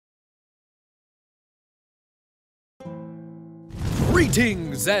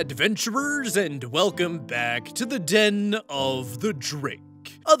Greetings, adventurers, and welcome back to the Den of the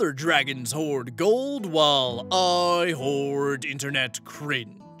Drake. Other dragons hoard gold, while I hoard internet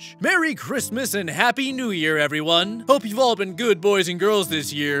cringe. Merry Christmas and Happy New Year, everyone. Hope you've all been good boys and girls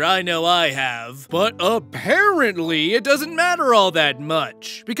this year. I know I have. But apparently, it doesn't matter all that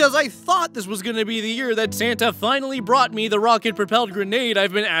much. Because I thought this was gonna be the year that Santa finally brought me the rocket-propelled grenade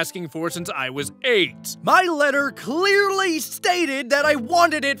I've been asking for since I was 8. My letter clearly stated that I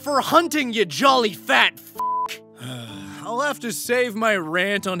wanted it for hunting, you jolly fat I'll have to save my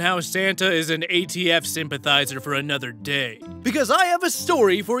rant on how Santa is an ATF sympathizer for another day. Because I have a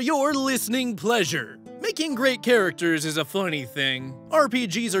story for your listening pleasure. Making great characters is a funny thing.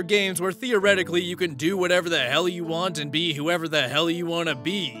 RPGs are games where theoretically you can do whatever the hell you want and be whoever the hell you want to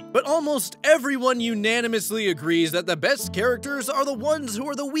be. But almost everyone unanimously agrees that the best characters are the ones who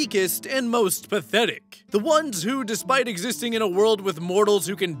are the weakest and most pathetic. The ones who, despite existing in a world with mortals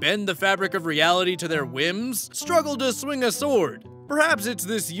who can bend the fabric of reality to their whims, struggle to swing a sword. Perhaps it's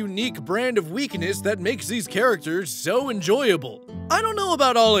this unique brand of weakness that makes these characters so enjoyable. I don't know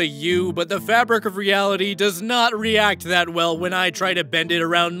about all of you, but the fabric of reality does not react that well when I try to bend it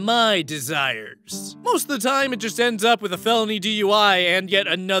around my desires. Most of the time, it just ends up with a felony DUI and yet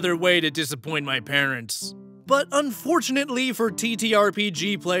another way to disappoint my parents. But unfortunately for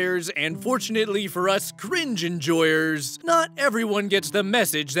TTRPG players, and fortunately for us cringe enjoyers, not everyone gets the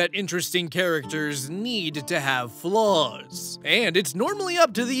message that interesting characters need to have flaws. And it's normally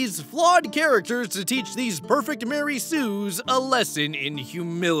up to these flawed characters to teach these perfect Mary Sues a lesson in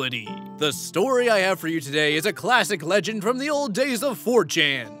humility. The story I have for you today is a classic legend from the old days of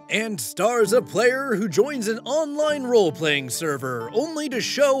 4chan, and stars a player who joins an online role-playing server only to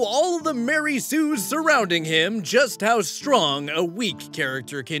show all of the Mary Sues surrounding him just how strong a weak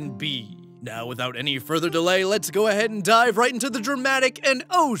character can be. Now, without any further delay, let's go ahead and dive right into the dramatic and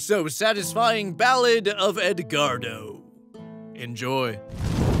oh so satisfying Ballad of Edgardo. Enjoy.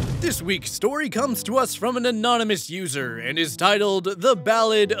 This week's story comes to us from an anonymous user and is titled The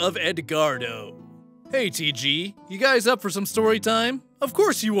Ballad of Edgardo. Hey TG, you guys up for some story time? Of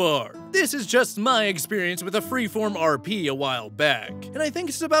course you are! This is just my experience with a freeform RP a while back, and I think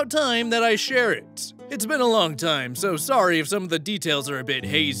it's about time that I share it. It's been a long time, so sorry if some of the details are a bit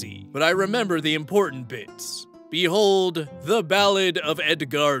hazy, but I remember the important bits. Behold, The Ballad of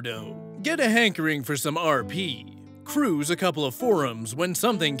Edgardo. Get a hankering for some RP. Cruise a couple of forums when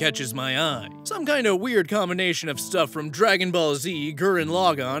something catches my eye. Some kind of weird combination of stuff from Dragon Ball Z, Gurren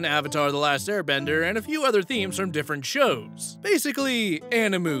Lagann, Avatar: The Last Airbender, and a few other themes from different shows. Basically,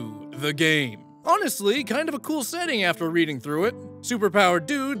 Animu, the game. Honestly, kind of a cool setting after reading through it. Superpowered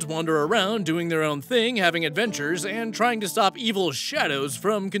dudes wander around doing their own thing, having adventures, and trying to stop evil shadows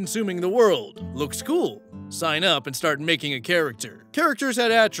from consuming the world. Looks cool. Sign up and start making a character. Characters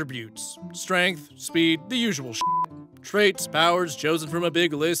had attributes. Strength, speed, the usual shit. Traits, powers chosen from a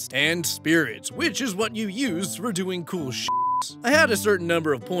big list, and spirits, which is what you use for doing cool shit. I had a certain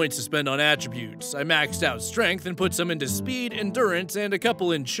number of points to spend on attributes. I maxed out strength and put some into speed, endurance, and a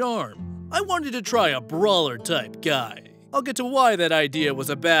couple in charm. I wanted to try a brawler type guy. I'll get to why that idea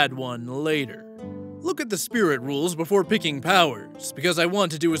was a bad one later. Look at the spirit rules before picking powers, because I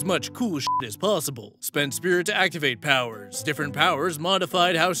want to do as much cool shit as possible. Spend spirit to activate powers. Different powers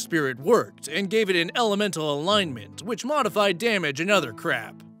modified how spirit worked, and gave it an elemental alignment, which modified damage and other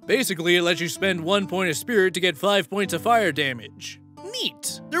crap. Basically, it lets you spend 1 point of spirit to get 5 points of fire damage.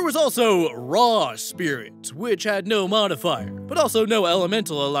 Neat! There was also Raw Spirit, which had no modifier, but also no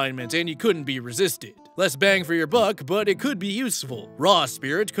elemental alignment, and you couldn't be resisted. Less bang for your buck, but it could be useful. Raw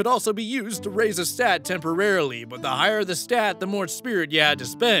Spirit could also be used to raise a stat temporarily, but the higher the stat, the more spirit you had to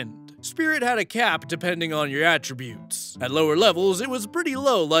spend. Spirit had a cap depending on your attributes. At lower levels, it was pretty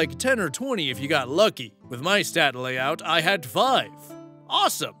low, like 10 or 20 if you got lucky. With my stat layout, I had 5.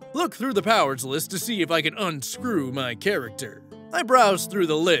 Awesome! Look through the powers list to see if I can unscrew my character. I browsed through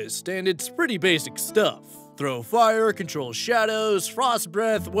the list, and it's pretty basic stuff. Throw fire, control shadows, frost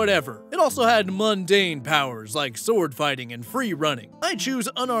breath, whatever. It also had mundane powers like sword fighting and free running. I choose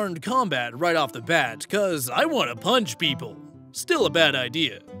unarmed combat right off the bat, cause I want to punch people. Still a bad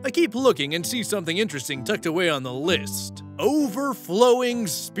idea. I keep looking and see something interesting tucked away on the list. Overflowing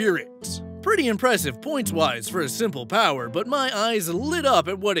Spirit. Pretty impressive points-wise for a simple power, but my eyes lit up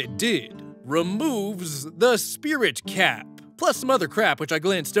at what it did. Removes the spirit cap. Plus some other crap which I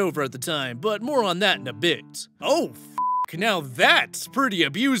glanced over at the time, but more on that in a bit. Oh, f***, now that's pretty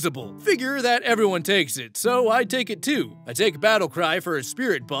abusable. Figure that everyone takes it, so I take it too. I take Battle Cry for a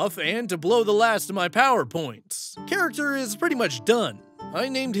spirit buff and to blow the last of my power points. Character is pretty much done. I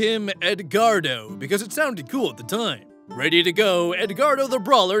named him Edgardo because it sounded cool at the time. Ready to go, Edgardo the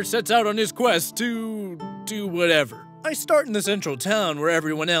Brawler sets out on his quest to do whatever. I start in the central town where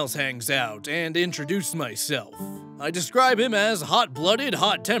everyone else hangs out and introduce myself. I describe him as hot-blooded,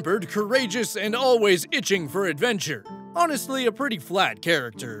 hot-tempered, courageous, and always itching for adventure. Honestly, a pretty flat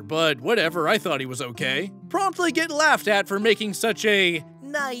character, but whatever, I thought he was okay. Promptly get laughed at for making such a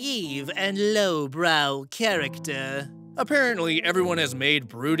naive and lowbrow character. Apparently, everyone has made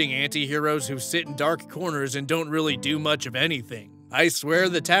brooding anti-heroes who sit in dark corners and don't really do much of anything. I swear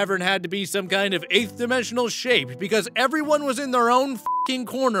the tavern had to be some kind of 8th dimensional shape because everyone was in their own f***ing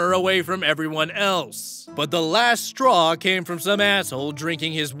corner away from everyone else. But the last straw came from some asshole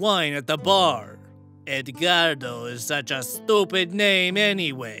drinking his wine at the bar. Edgardo is such a stupid name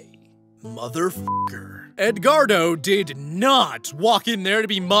anyway. Motherfucker. Edgardo did not walk in there to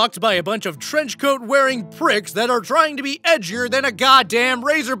be mocked by a bunch of trenchcoat-wearing pricks that are trying to be edgier than a goddamn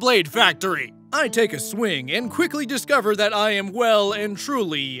razor blade factory. I take a swing and quickly discover that I am well and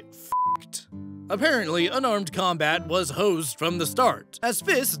truly f***ed. Apparently, unarmed combat was hosed from the start, as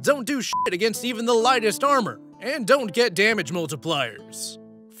fists don't do shit against even the lightest armor, and don't get damage multipliers.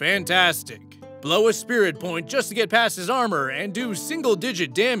 Fantastic. Blow a spirit point just to get past his armor and do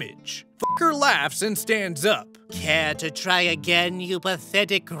single-digit damage. Fucker laughs and stands up. Care to try again, you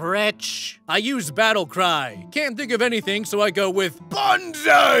pathetic wretch? I use battle cry. Can't think of anything, so I go with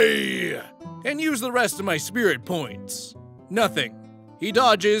Banzai! And use the rest of my spirit points. Nothing. He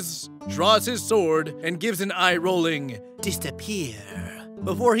dodges, draws his sword, and gives an eye-rolling disappear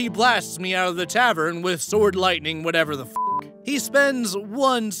before he blasts me out of the tavern with sword lightning whatever the f***. He spends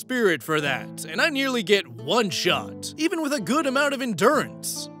 1 spirit for that, and I nearly get 1 shot, even with a good amount of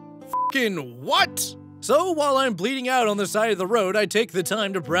endurance. Fucking what? So while I'm bleeding out on the side of the road, I take the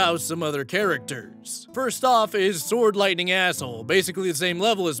time to browse some other characters. First off is Sword Lightning Asshole, basically the same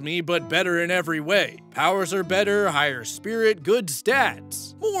level as me, but better in every way. Powers are better, higher spirit, good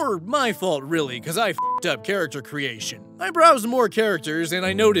stats. More my fault really, cause I f***ed up character creation. I browse more characters and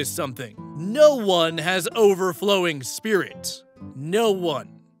I noticed something. No one has overflowing spirit. No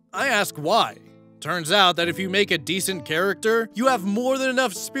one. I ask why. Turns out that if you make a decent character, you have more than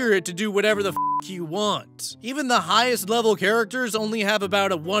enough spirit to do whatever the f*** you want. Even the highest level characters only have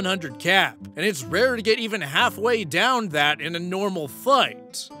about a 100 cap, and it's rare to get even halfway down that in a normal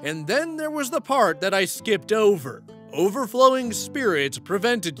fight. And then there was the part that I skipped over. Overflowing spirit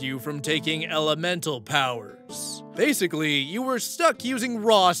prevented you from taking elemental powers. Basically, you were stuck using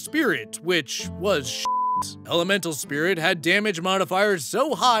raw spirit, which was shit. Elemental spirit had damage modifiers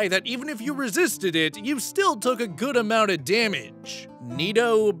so high that even if you resisted it, you still took a good amount of damage.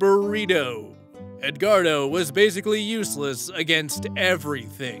 Neato burrito. Edgardo was basically useless against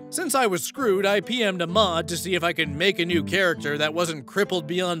everything. Since I was screwed, I PM'd a mod to see if I could make a new character that wasn't crippled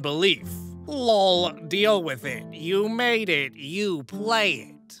beyond belief. Lol, deal with it. You made it, you play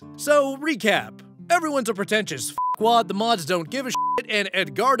it. So, recap. Everyone's a pretentious f***wad, the mods don't give a shit, and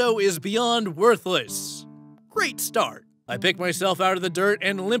Edgardo is beyond worthless. Great start. I pick myself out of the dirt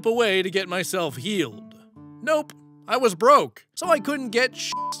and limp away to get myself healed. Nope, I was broke, so I couldn't get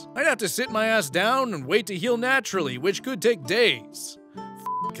shit. I'd have to sit my ass down and wait to heal naturally, which could take days.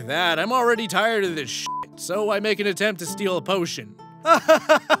 F*** that, I'm already tired of this shit, so I make an attempt to steal a potion.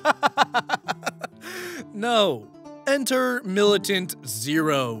 No. Enter Militant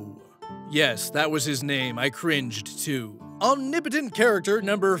Zero. Yes, that was his name, I cringed too. Omnipotent character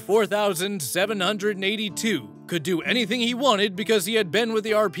number 4782. Could do anything he wanted because he had been with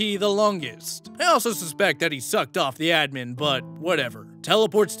the RP the longest. I also suspect that he sucked off the admin, but whatever.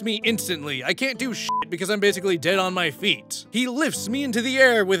 Teleports to me instantly. I can't do shit because I'm basically dead on my feet. He lifts me into the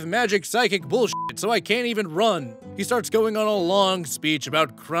air with magic psychic bullshit so I can't even run. He starts going on a long speech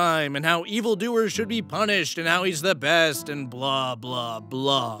about crime and how evildoers should be punished and how he's the best and blah blah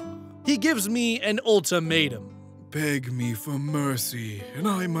blah. He gives me an ultimatum. Beg me for mercy, and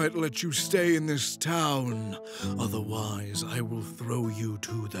I might let you stay in this town. Otherwise, I will throw you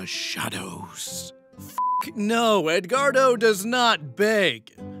to the shadows. No, Edgardo does not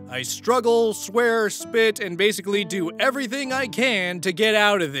beg. I struggle, swear, spit, and basically do everything I can to get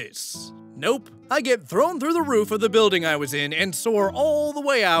out of this. Nope. I get thrown through the roof of the building I was in and soar all the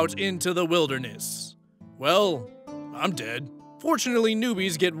way out into the wilderness. Well, I'm dead. Fortunately,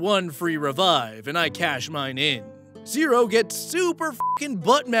 newbies get 1 free revive, and I cash mine in. Zero gets super fucking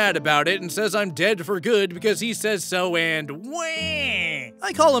butt mad about it and says I'm dead for good because he says so and wah!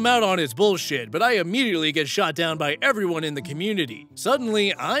 I call him out on his bullshit, but I immediately get shot down by everyone in the community.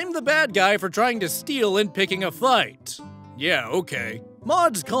 Suddenly, I'm the bad guy for trying to steal and picking a fight. Yeah, okay.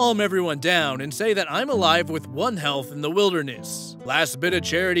 Mods calm everyone down and say that I'm alive with 1 health in the wilderness. Last bit of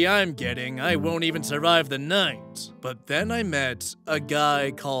charity I'm getting, I won't even survive the night. But then I met a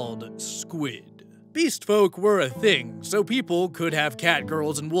guy called Squid. Beast folk were a thing, so people could have cat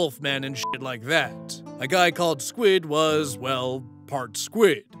girls and wolfmen and shit like that. A guy called Squid was, well, part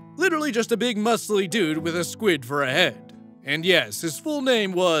squid. Literally just a big muscly dude with a squid for a head. And yes, his full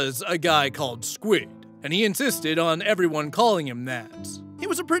name was a guy called Squid, and he insisted on everyone calling him that. He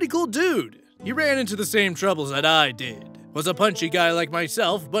was a pretty cool dude. He ran into the same troubles that I did. Was a punchy guy like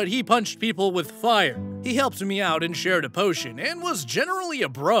myself, but he punched people with fire. He helped me out and shared a potion, and was generally a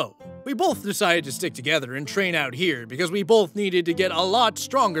bro. We both decided to stick together and train out here because we both needed to get a lot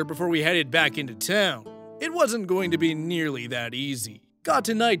stronger before we headed back into town. It wasn't going to be nearly that easy. Got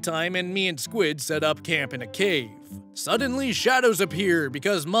to nighttime and me and Squid set up camp in a cave. Suddenly shadows appear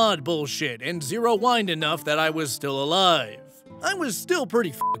because mod bullshit and zero wind enough that I was still alive. I was still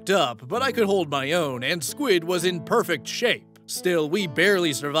pretty fucked up, but I could hold my own and Squid was in perfect shape. Still, we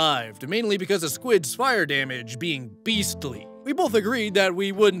barely survived, mainly because of Squid's fire damage being beastly. We both agreed that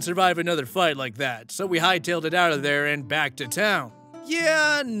we wouldn't survive another fight like that, so we hightailed it out of there and back to town.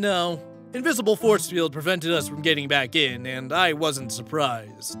 Yeah, no. Invisible force field prevented us from getting back in, and I wasn't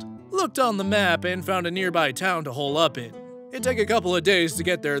surprised. Looked on the map and found a nearby town to hole up in. It'd take a couple of days to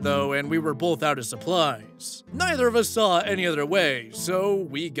get there though, and we were both out of supplies. Neither of us saw any other way, so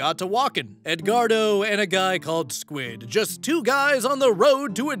we got to walking. Edgardo and a guy called Squid, just 2 guys on the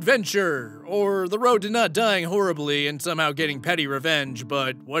road to adventure. Or the road to not dying horribly and somehow getting petty revenge,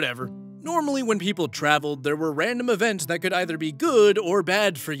 but whatever. Normally when people traveled, there were random events that could either be good or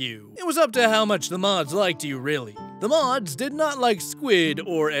bad for you. It was up to how much the mods liked you, really. The mods did not like Squid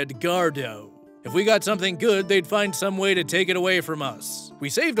or Edgardo. If we got something good, they'd find some way to take it away from us. We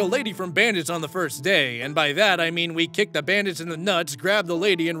saved a lady from bandits on the first day, and by that I mean we kicked the bandits in the nuts, grabbed the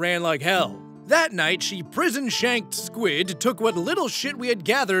lady, and ran like hell. That night, she prison-shanked Squid, took what little shit we had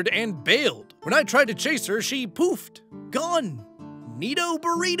gathered, and bailed. When I tried to chase her, she poofed. Gone. Neato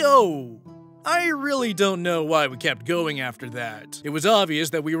burrito! I really don't know why we kept going after that. It was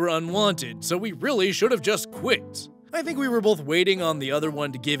obvious that we were unwanted, so we really should have just quit. I think we were both waiting on the other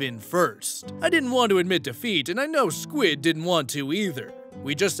one to give in first. I didn't want to admit defeat, and I know Squid didn't want to either.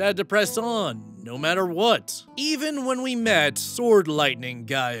 We just had to press on, no matter what. Even when we met Sword Lightning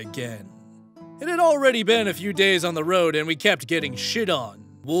Guy again. It had already been a few days on the road and we kept getting shit on.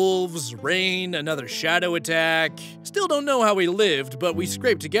 Wolves, rain, another shadow attack. Still don't know how we lived, but we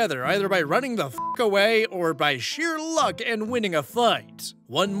scraped together either by running the fuck away or by sheer luck and winning a fight.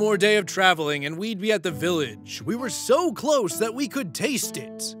 One more day of traveling and we'd be at the village. We were so close that we could taste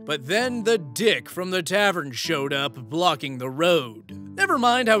it. But then the dick from the tavern showed up, blocking the road. Never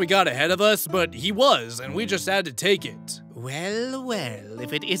mind how he got ahead of us, but he was, and we just had to take it. Well, well,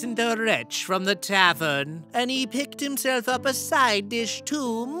 if it isn't the wretch from the tavern, and he picked himself up a side dish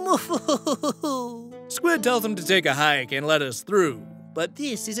too. Squid tells him to take a hike and let us through. But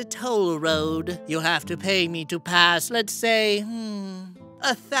this is a toll road. You'll have to pay me to pass, let's say,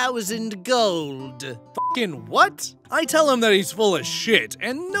 1,000 gold. Fucking what? I tell him that he's full of shit,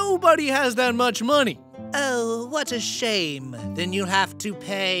 and nobody has that much money. Oh, what a shame. Then you'll have to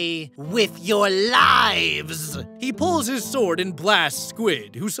pay with your lives. He pulls his sword and blasts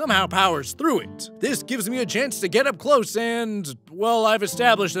Squid, who somehow powers through it. This gives me a chance to get up close and, well, I've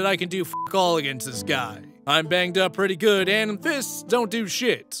established that I can do fuck all against this guy. I'm banged up pretty good and fists don't do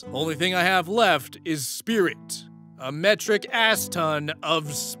shit. Only thing I have left is spirit. A metric ass ton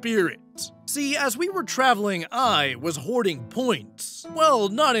of spirit. See, as we were traveling, I was hoarding points. Well,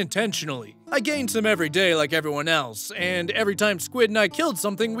 not intentionally. I gained some every day like everyone else, and every time Squid and I killed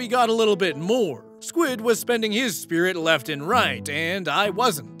something, we got a little bit more. Squid was spending his spirit left and right, and I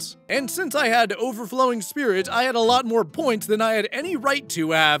wasn't. And since I had overflowing spirit, I had a lot more points than I had any right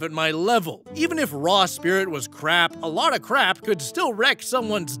to have at my level. Even if raw spirit was crap, a lot of crap could still wreck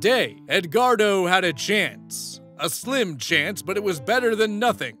someone's day. Edgardo had a chance. A slim chance, but it was better than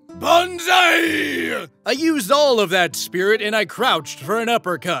nothing. Banzai! I used all of that spirit and I crouched for an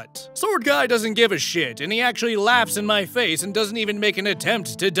uppercut. Sword Guy doesn't give a shit, and he actually laughs in my face and doesn't even make an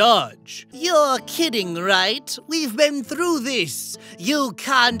attempt to dodge. You're kidding, right? We've been through this. You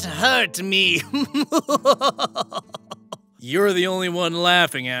can't hurt me. You're the only one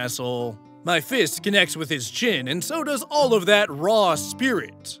laughing, asshole. My fist connects with his chin, and so does all of that raw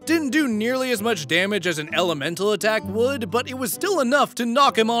spirit. Didn't do nearly as much damage as an elemental attack would, but it was still enough to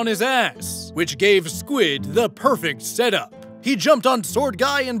knock him on his ass, which gave Squid the perfect setup. He jumped on Sword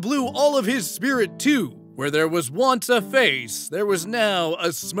Guy and blew all of his spirit too. Where there was once a face, there was now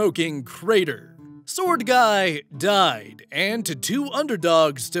a smoking crater. Sword Guy died, and to 2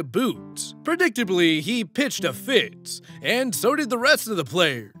 underdogs to boot. Predictably, he pitched a fit, and so did the rest of the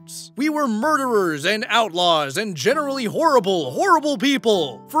players. We were murderers and outlaws and generally horrible, horrible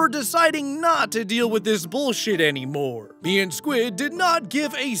people for deciding not to deal with this bullshit anymore. Me and Squid did not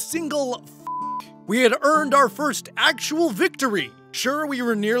give a single f***. We had earned our first actual victory. Sure, we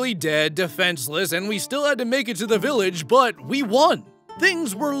were nearly dead, defenseless, and we still had to make it to the village, but we won.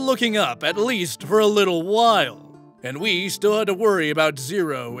 Things were looking up, at least for a little while. And we still had to worry about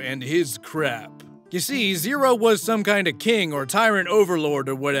Zero and his crap. You see, Zero was some kind of king or tyrant overlord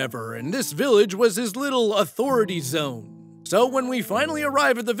or whatever, and this village was his little authority zone. So when we finally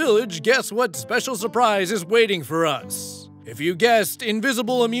arrive at the village, guess what special surprise is waiting for us? If you guessed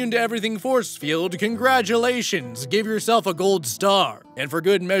invisible immune to everything force field, congratulations, give yourself a gold star. And for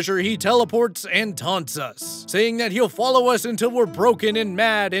good measure, he teleports and taunts us, saying that he'll follow us until we're broken and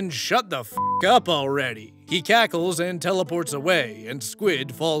mad and shut the f*** up already. He cackles and teleports away, and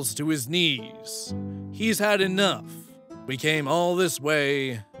Squid falls to his knees. He's had enough. We came all this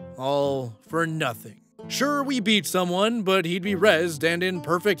way, all for nothing. Sure, we beat someone, but he'd be rezzed and in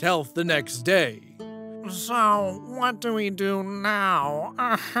perfect health the next day. So, what do we do now?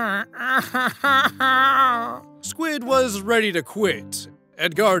 Squid was ready to quit.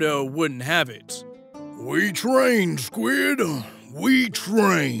 Edgardo wouldn't have it. We train, Squid. We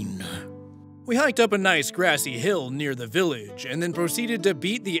train. We hiked up a nice grassy hill near the village and then proceeded to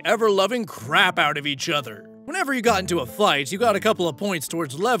beat the ever-loving crap out of each other. Whenever you got into a fight, you got a couple of points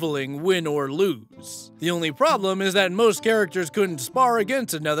towards leveling, win or lose. The only problem is that most characters couldn't spar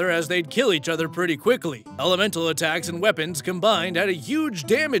against another as they'd kill each other pretty quickly. Elemental attacks and weapons combined had a huge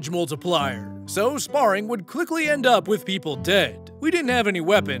damage multiplier, so sparring would quickly end up with people dead. We didn't have any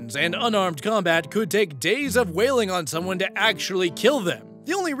weapons, and unarmed combat could take days of wailing on someone to actually kill them.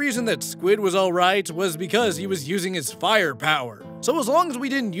 The only reason that Squid was alright was because he was using his firepower. So as long as we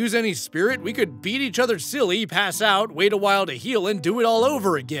didn't use any spirit, we could beat each other silly, pass out, wait a while to heal, and do it all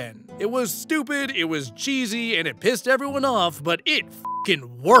over again. It was stupid, it was cheesy, and it pissed everyone off, but it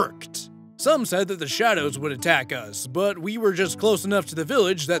f***ing worked. Some said that the shadows would attack us, but we were just close enough to the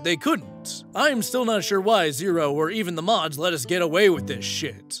village that they couldn't. I'm still not sure why Zero or even the mods let us get away with this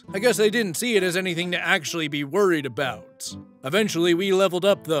shit. I guess they didn't see it as anything to actually be worried about. Eventually we leveled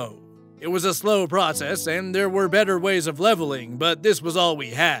up though. It was a slow process and there were better ways of leveling, but this was all we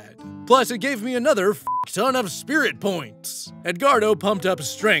had. Plus it gave me another ton of spirit points. Edgardo pumped up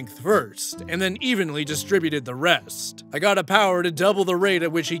strength first, and then evenly distributed the rest. I got a power to double the rate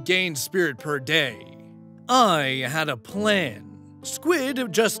at which he gained spirit per day. I had a plan.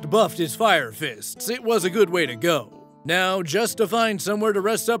 Squid just buffed his fire fists. It was a good way to go. Now just to find somewhere to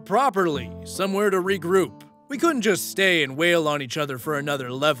rest up properly, somewhere to regroup. We couldn't just stay and wail on each other for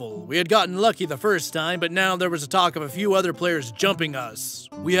another level. We had gotten lucky the first time, but now there was a talk of a few other players jumping us.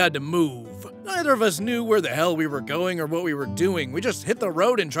 We had to move. Neither of us knew where the hell we were going or what we were doing. We just hit the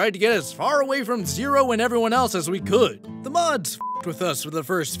road and tried to get as far away from Zero and everyone else as we could. The mods f***ed with us for the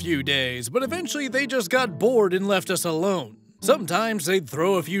first few days, but eventually they just got bored and left us alone. Sometimes they'd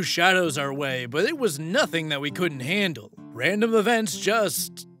throw a few shadows our way, but it was nothing that we couldn't handle. Random events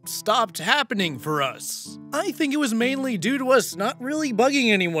just stopped happening for us. I think it was mainly due to us not really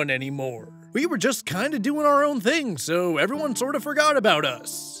bugging anyone anymore. We were just kinda doing our own thing, so everyone sorta forgot about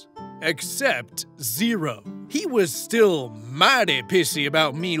us. Except Zero. He was still mighty pissy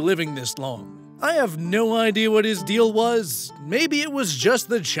about me living this long. I have no idea what his deal was. Maybe it was just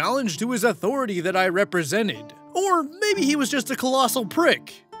the challenge to his authority that I represented. Or maybe he was just a colossal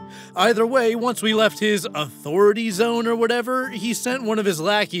prick. Either way, once we left his authority zone or whatever, he sent one of his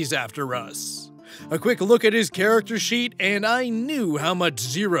lackeys after us. A quick look at his character sheet and I knew how much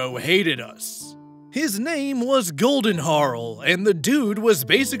Zero hated us. His name was Goldenharl, and the dude was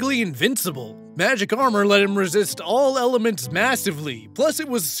basically invincible. Magic armor let him resist all elements massively, plus it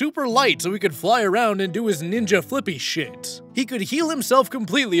was super light so he could fly around and do his ninja flippy shit. He could heal himself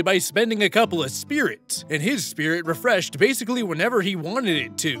completely by spending a couple of spirit, and his spirit refreshed basically whenever he wanted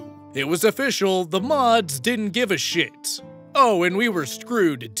it to. It was official, the mods didn't give a shit. Oh, and we were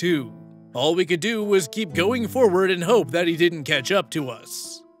screwed too. All we could do was keep going forward and hope that he didn't catch up to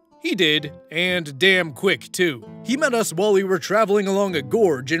us. He did, and damn quick too. He met us while we were traveling along a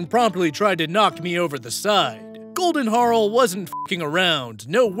gorge and promptly tried to knock me over the side. Goldenharl wasn't f***ing around,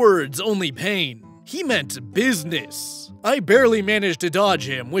 no words, only pain. He meant business. I barely managed to dodge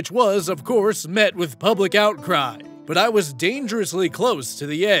him, which was, of course, met with public outcry. But I was dangerously close to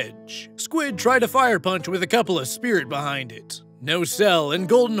the edge. Squid tried a fire punch with a couple of spirit behind it. No sell, and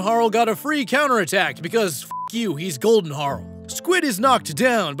Goldenharl got a free counterattack because f*** you, he's Goldenharl. Squid is knocked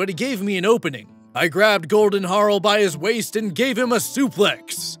down, but he gave me an opening. I grabbed Golden Harl by his waist and gave him a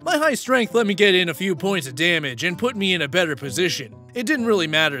suplex. My high strength let me get in a few points of damage and put me in a better position. It didn't really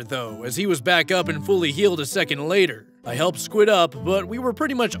matter though, as he was back up and fully healed a second later. I helped Squid up, but we were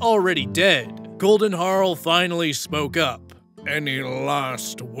pretty much already dead. Golden Harl finally spoke up. Any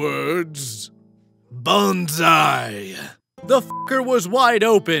last words? Bonsai! The fucker was wide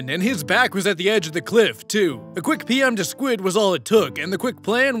open, and his back was at the edge of the cliff, too. A quick PM to Squid was all it took, and the quick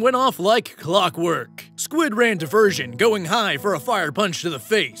plan went off like clockwork. Squid ran diversion, going high for a fire punch to the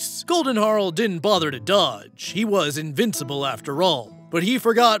face. Golden Harl didn't bother to dodge. He was invincible after all. But he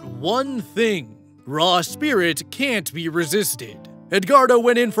forgot one thing. Raw spirit can't be resisted. Edgardo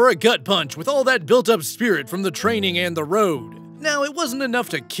went in for a gut punch with all that built-up spirit from the training and the road. Now, it wasn't enough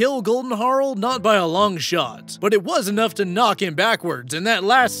to kill Golden Harl, not by a long shot, but it was enough to knock him backwards, and that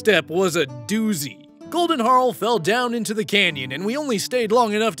last step was a doozy. Golden Harl fell down into the canyon, and we only stayed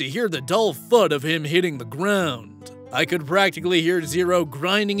long enough to hear the dull thud of him hitting the ground. I could practically hear Zero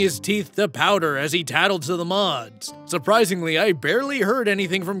grinding his teeth to powder as he tattled to the mods. Surprisingly, I barely heard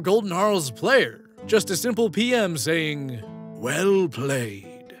anything from Golden Harl's player, just a simple PM saying, "Well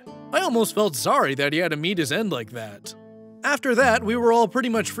played." I almost felt sorry that he had to meet his end like that. After that, we were all pretty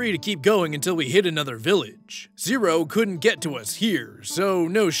much free to keep going until we hit another village. Zero couldn't get to us here, so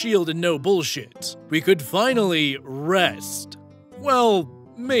no shield and no bullshit. We could finally rest. Well,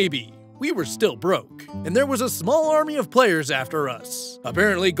 maybe. We were still broke, and there was a small army of players after us.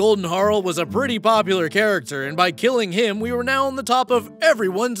 Apparently, Golden Harl was a pretty popular character, and by killing him, we were now on the top of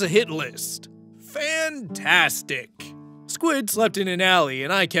everyone's hit list. Fantastic! Squid slept in an alley,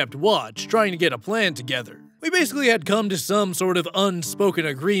 and I kept watch, trying to get a plan together. We basically had come to some sort of unspoken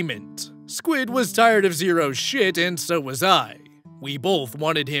agreement. Squid was tired of Zero's shit, and so was I. We both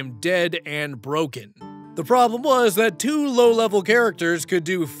wanted him dead and broken. The problem was that two low-level characters could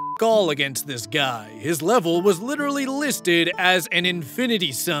do f*** all against this guy. His level was literally listed as an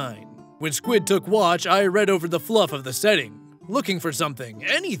infinity sign. When Squid took watch, I read over the fluff of the setting, looking for something,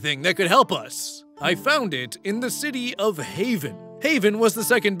 anything that could help us. I found it in the city of Haven. Haven was the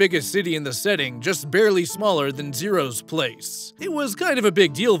second biggest city in the setting, just barely smaller than Zero's place. It was kind of a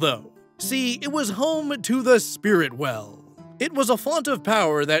big deal though. See, it was home to the Spirit Well. It was a font of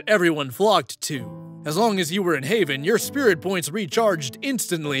power that everyone flocked to. As long as you were in Haven, your spirit points recharged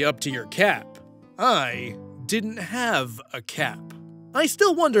instantly up to your cap. I didn't have a cap. I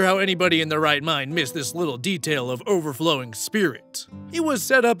still wonder how anybody in their right mind missed this little detail of overflowing spirit. It was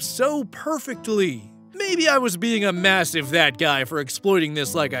set up so perfectly. Maybe I was being a massive that guy for exploiting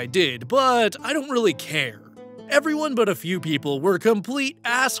this like I did, but I don't really care. Everyone but a few people were complete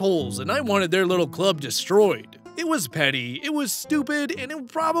assholes, and I wanted their little club destroyed. It was petty, it was stupid, and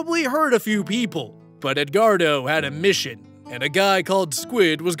it probably hurt a few people. But Edgardo had a mission, and a guy called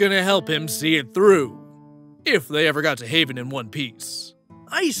Squid was gonna help him see it through. If they ever got to Haven in one piece.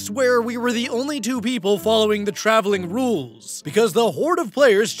 I swear we were the only two people following the traveling rules, because the horde of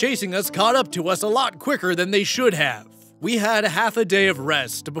players chasing us caught up to us a lot quicker than they should have. We had half a day of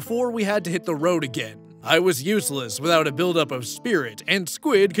rest before we had to hit the road again. I was useless without a buildup of spirit, and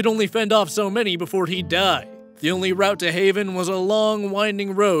Squid could only fend off so many before he'd die. The only route to Haven was a long,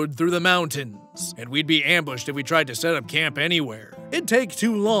 winding road through the mountains, and we'd be ambushed if we tried to set up camp anywhere. It'd take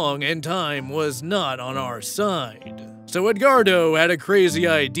too long, and time was not on our side. So Edgardo had a crazy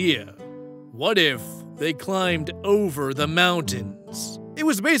idea. What if they climbed over the mountains? It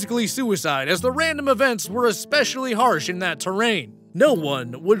was basically suicide, as the random events were especially harsh in that terrain. No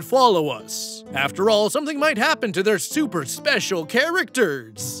one would follow us. After all, something might happen to their super special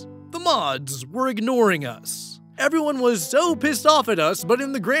characters. The mods were ignoring us. Everyone was so pissed off at us, but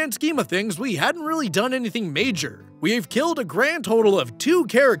in the grand scheme of things, we hadn't really done anything major. We've killed a grand total of 2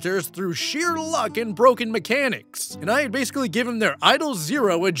 characters through sheer luck and broken mechanics, and I had basically given their idol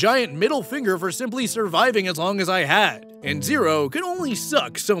Zero a giant middle finger for simply surviving as long as I had, and Zero could only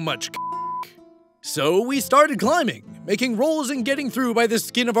suck so much So we started climbing, making rolls and getting through by the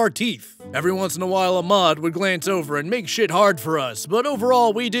skin of our teeth. Every once in a while a mod would glance over and make shit hard for us, but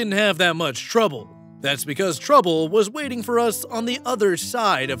overall we didn't have that much trouble. That's because trouble was waiting for us on the other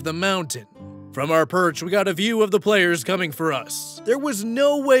side of the mountain. From our perch, we got a view of the players coming for us. There was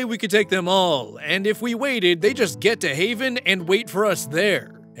no way we could take them all, and if we waited, they just get to Haven and wait for us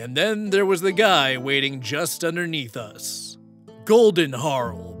there. And then there was the guy waiting just underneath us. Golden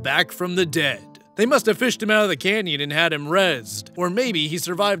Harl, back from the dead. They must have fished him out of the canyon and had him rezzed, or maybe he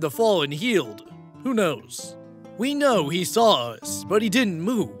survived the fall and healed. Who knows? We know he saw us, but he didn't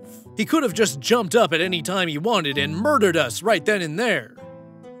move. He could have just jumped up at any time he wanted and murdered us right then and there.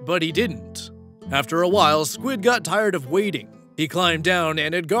 But he didn't. After a while, Squid got tired of waiting. He climbed down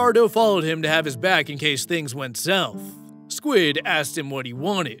and Edgardo followed him to have his back in case things went south. Squid asked him what he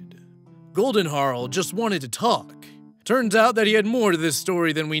wanted. Goldenharl just wanted to talk. Turns out that he had more to this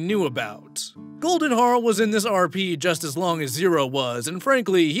story than we knew about. Goldenharl was in this RP just as long as Zero was, and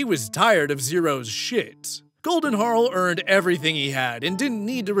frankly, he was tired of Zero's shit. Goldenharl earned everything he had and didn't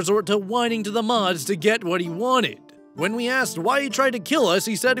need to resort to whining to the mods to get what he wanted. When we asked why he tried to kill us,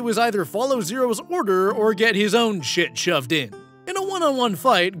 he said it was either follow Zero's order or get his own shit shoved in. In a one-on-one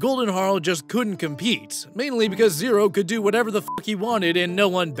fight, Goldenharl just couldn't compete, mainly because Zero could do whatever the fuck he wanted and no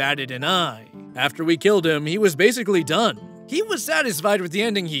one batted an eye. After we killed him, he was basically done. He was satisfied with the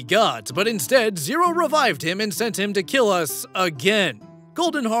ending he got, but instead, Zero revived him and sent him to kill us again.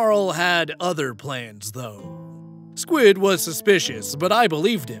 Goldenharl had other plans, though. Squid was suspicious, but I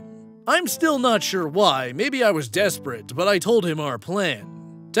believed him. I'm still not sure why, maybe I was desperate, but I told him our plan.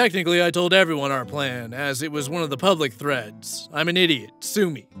 Technically, I told everyone our plan, as it was one of the public threads. I'm an idiot, sue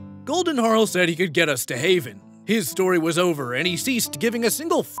me. Goldenharl said he could get us to Haven. His story was over, and he ceased giving a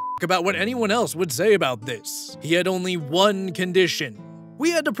single f*** about what anyone else would say about this. He had only one condition.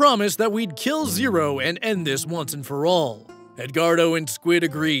 We had to promise that we'd kill Zero and end this once and for all. Edgardo and Squid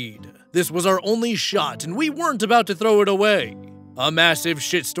agreed. This was our only shot, and we weren't about to throw it away. A massive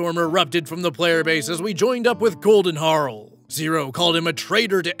shitstorm erupted from the player base as we joined up with Goldenharl. Zero called him a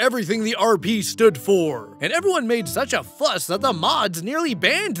traitor to everything the RP stood for, and everyone made such a fuss that the mods nearly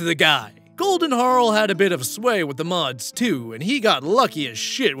banned the guy. Goldenharl had a bit of sway with the mods too, and he got lucky as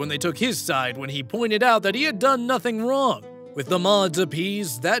shit when they took his side when he pointed out that he had done nothing wrong. With the mods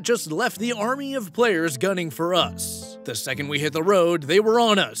appeased, that just left the army of players gunning for us. The second we hit the road, they were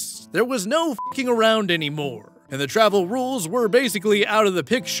on us. There was no f***ing around anymore, and the travel rules were basically out of the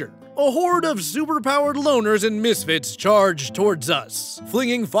picture. A horde of superpowered loners and misfits charged towards us,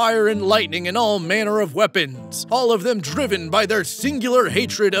 flinging fire and lightning and all manner of weapons, all of them driven by their singular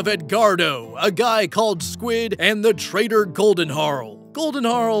hatred of Edgardo, a guy called Squid, and the traitor Goldenharl.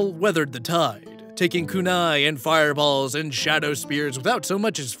 Goldenharl weathered the tide, taking kunai and fireballs and shadow spears without so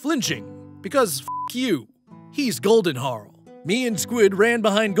much as flinching, because f*** you, he's Goldenharl. Me and Squid ran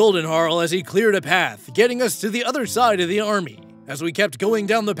behind Goldenharl as he cleared a path, getting us to the other side of the army. As we kept going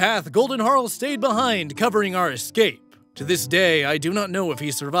down the path, Goldenharl stayed behind, covering our escape. To this day, I do not know if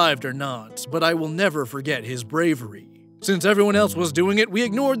he survived or not, but I will never forget his bravery. Since everyone else was doing it, we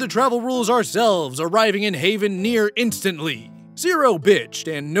ignored the travel rules ourselves, arriving in Haven near instantly. Zero bitched,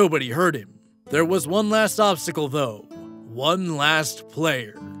 and nobody hurt him. There was one last obstacle, though. One last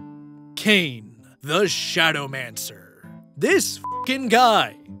player. Kane, the Shadowmancer. This f***ing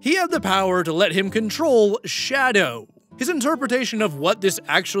guy. He had the power to let him control Shadow. His interpretation of what this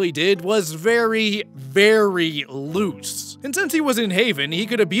actually did was very, very loose. And since he was in Haven, he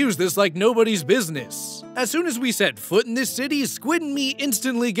could abuse this like nobody's business. As soon as we set foot in this city, Squid and me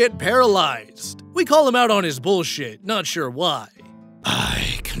instantly get paralyzed. We call him out on his bullshit, not sure why.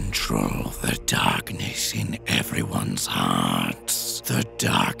 I control the darkness in everyone's hearts, the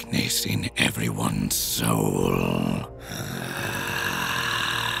darkness in everyone's soul.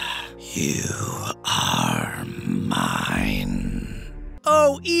 You are mine.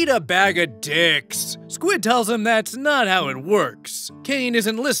 Oh, eat a bag of dicks. Squid tells him that's not how it works. Kane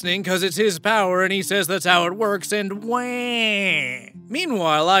isn't listening because it's his power and he says that's how it works and wah.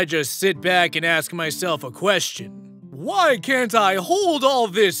 Meanwhile, I just sit back and ask myself a question. Why can't I hold all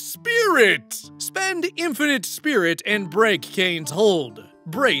this spirit? Spend infinite spirit and break Kane's hold.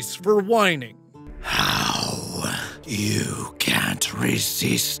 Brace for whining. How? You can't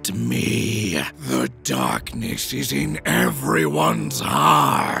resist me. The darkness is in everyone's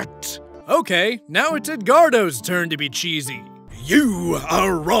heart. Okay, now it's Edgardo's turn to be cheesy. You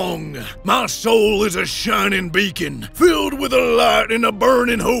are wrong. My soul is a shining beacon, filled with a light and a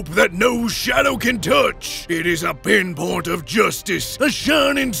burning hope that no shadow can touch. It is a pinpoint of justice, a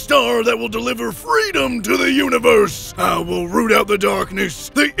shining star that will deliver freedom to the universe. I will root out the darkness,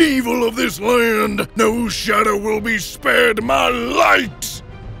 the evil of this land. No shadow will be spared my light.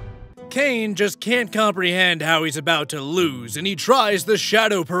 Kane just can't comprehend how he's about to lose, and he tries the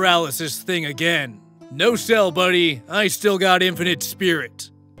shadow paralysis thing again. No sell, buddy. I still got infinite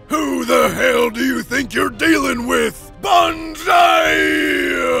spirit. Who the hell do you think you're dealing with? Banzai!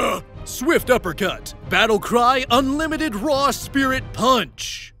 Swift uppercut. Battle cry, unlimited raw spirit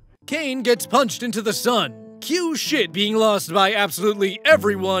punch. Kane gets punched into the sun. Cue shit being lost by absolutely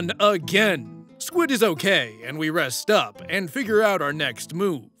everyone again. Squid is okay, and we rest up and figure out our next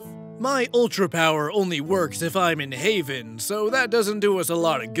move. My ultra power only works if I'm in Haven, so that doesn't do us a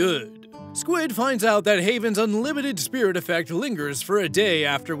lot of good. Squid finds out that Haven's unlimited spirit effect lingers for a day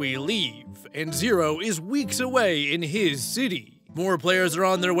after we leave, and Zero is weeks away in his city. More players are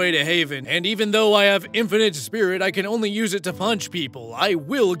on their way to Haven, and even though I have infinite spirit, I can only use it to punch people. I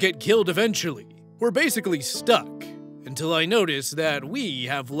will get killed eventually. We're basically stuck, until I notice that we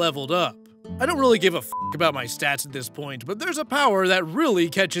have leveled up. I don't really give a f about my stats at this point, but there's a power that really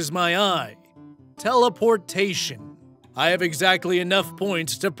catches my eye. Teleportation. I have exactly enough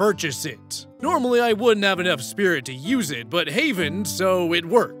points to purchase it. Normally I wouldn't have enough spirit to use it, but Haven, so it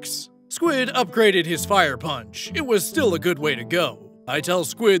works. Squid upgraded his fire punch. It was still a good way to go. I tell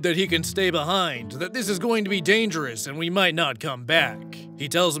Squid that he can stay behind, that this is going to be dangerous and we might not come back. He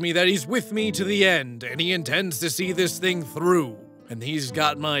tells me that he's with me to the end and he intends to see this thing through. And he's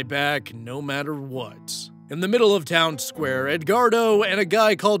got my back no matter what. In the middle of town square, Edgardo and a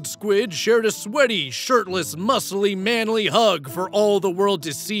guy called Squid shared a sweaty, shirtless, muscly, manly hug for all the world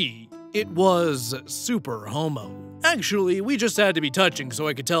to see. It was super homo. Actually, we just had to be touching so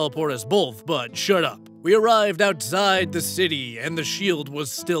I could teleport us both, but shut up. We arrived outside the city, and the shield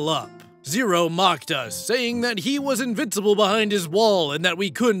was still up. Zero mocked us, saying that he was invincible behind his wall and that we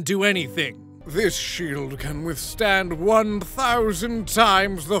couldn't do anything. This shield can withstand 1,000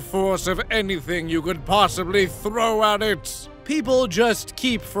 times the force of anything you could possibly throw at it. People just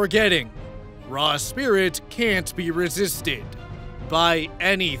keep forgetting. Raw spirit can't be resisted by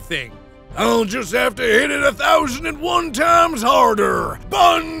anything. I'll just have to hit it 1,001 times harder.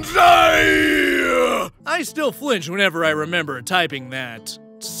 Banzai! I still flinch whenever I remember typing that.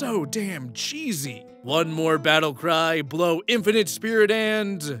 So damn cheesy. One more battle cry, blow infinite spirit,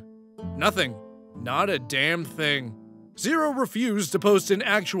 and nothing. Not a damn thing. Zero refused to post an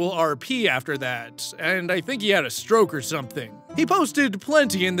actual RP after that, and I think he had a stroke or something. He posted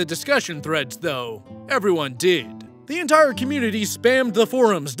plenty in the discussion threads though. Everyone did. The entire community spammed the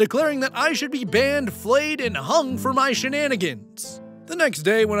forums, declaring that I should be banned, flayed, and hung for my shenanigans. The next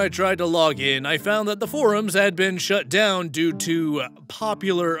day when I tried to log in, I found that the forums had been shut down due to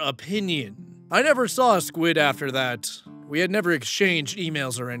popular opinion. I never saw Squid after that. We had never exchanged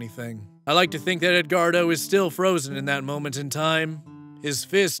emails or anything. I like to think that Edgardo is still frozen in that moment in time, his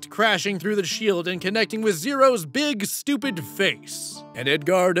fist crashing through the shield and connecting with Zero's big, stupid face. And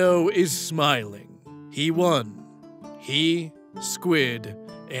Edgardo is smiling. He won. He, Squid,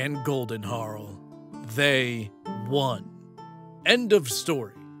 and Goldenharl. They won. End of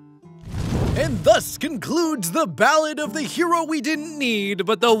story. And thus concludes the ballad of the hero we didn't need,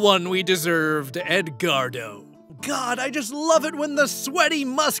 but the one we deserved, Edgardo. God, I just love it when the sweaty,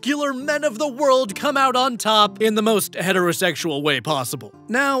 muscular men of the world come out on top in the most heterosexual way possible.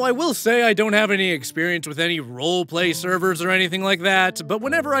 Now, I will say I don't have any experience with any roleplay servers or anything like that, but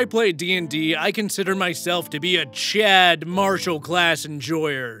whenever I play D&D, I consider myself to be a Chad Marshall class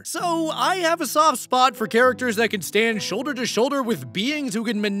enjoyer. So I have a soft spot for characters that can stand shoulder to shoulder with beings who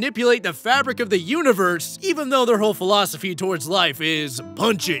can manipulate the fabric of the universe, even though their whole philosophy towards life is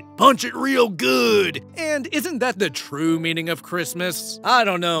punch it real good. And isn't that the true meaning of Christmas? I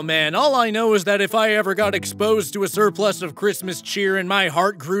don't know, man. All I know is that if I ever got exposed to a surplus of Christmas cheer and my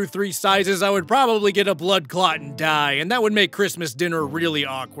heart grew 3 sizes, I would probably get a blood clot and die, and that would make Christmas dinner really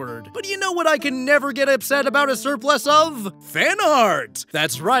awkward. But you know what I can never get upset about a surplus of? Fan art!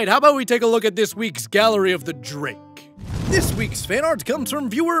 That's right, how about we take a look at this week's Gallery of the Drake? This week's fan art comes from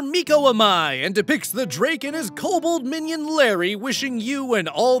viewer Miko Amai and depicts the Drake and his kobold minion Larry wishing you and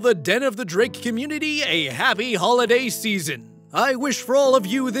all the Den of the Drake community a happy holiday season. I wish for all of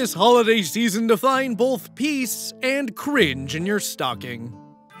you this holiday season to find both peace and cringe in your stocking.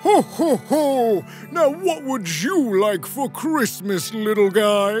 Ho ho ho! Now what would you like for Christmas, little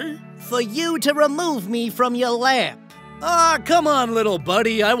guy? For you to remove me from your lap. Ah, come on, little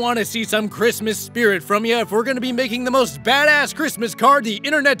buddy. I want to see some Christmas spirit from you if we're going to be making the most badass Christmas card the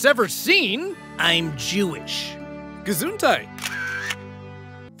internet's ever seen. I'm Jewish. Gesundheit.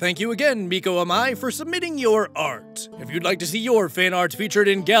 Thank you again, Miko Amai, for submitting your art. If you'd like to see your fan art featured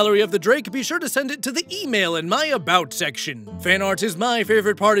in Gallery of the Drake, be sure to send it to the email in my About section. Fan art is my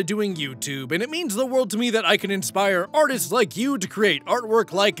favorite part of doing YouTube, and it means the world to me that I can inspire artists like you to create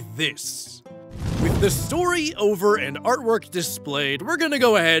artwork like this. With the story over and artwork displayed, we're gonna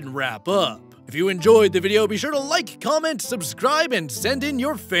go ahead and wrap up. If you enjoyed the video, be sure to like, comment, subscribe, and send in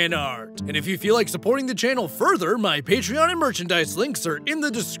your fan art. And if you feel like supporting the channel further, my Patreon and merchandise links are in the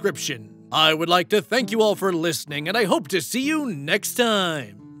description. I would like to thank you all for listening, and I hope to see you next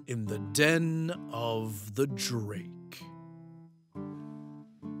time in the Den of the Drake.